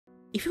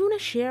If you want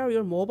to share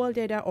your mobile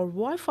data or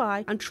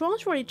Wi-Fi and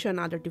transfer it to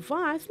another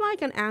device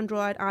like an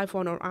Android,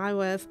 iPhone or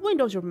iOS,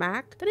 Windows or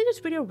Mac, then in this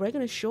video we're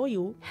going to show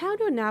you how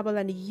to enable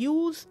and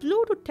use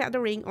Bluetooth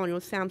tethering on your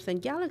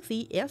Samsung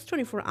Galaxy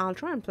S24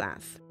 Ultra and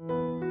Plus.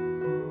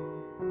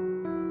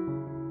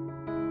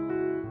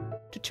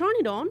 To turn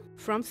it on,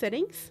 from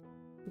Settings,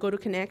 go to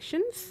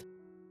Connections,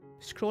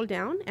 scroll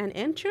down and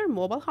enter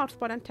Mobile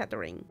Hotspot and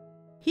Tethering.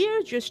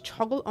 Here just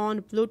toggle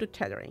on Bluetooth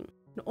tethering.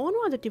 Now,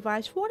 on the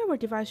device, whatever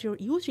device you're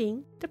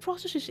using, the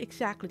process is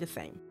exactly the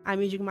same.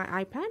 I'm using my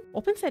iPad.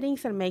 Open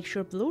Settings and make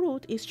sure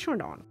Bluetooth is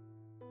turned on.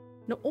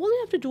 Now all you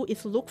have to do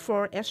is look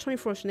for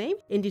S24's name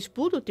in this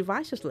Bluetooth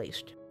devices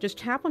list. Just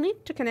tap on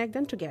it to connect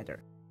them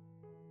together.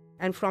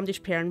 And from this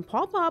parent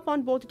pop-up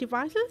on both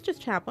devices,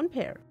 just tap on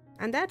Pair.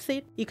 And that's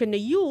it. You can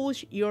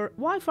use your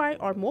Wi-Fi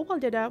or mobile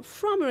data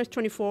from your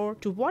S24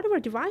 to whatever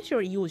device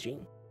you're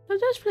using. Now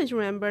just please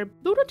remember,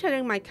 Bluetooth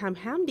tethering might come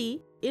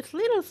handy. It's a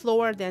little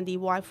slower than the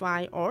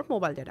Wi-Fi or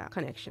mobile data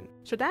connection.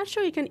 So that's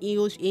how you can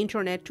use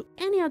internet to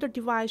any other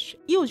device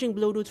using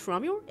Bluetooth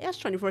from your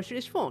S24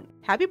 series phone.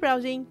 Happy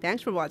browsing.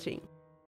 Thanks for watching.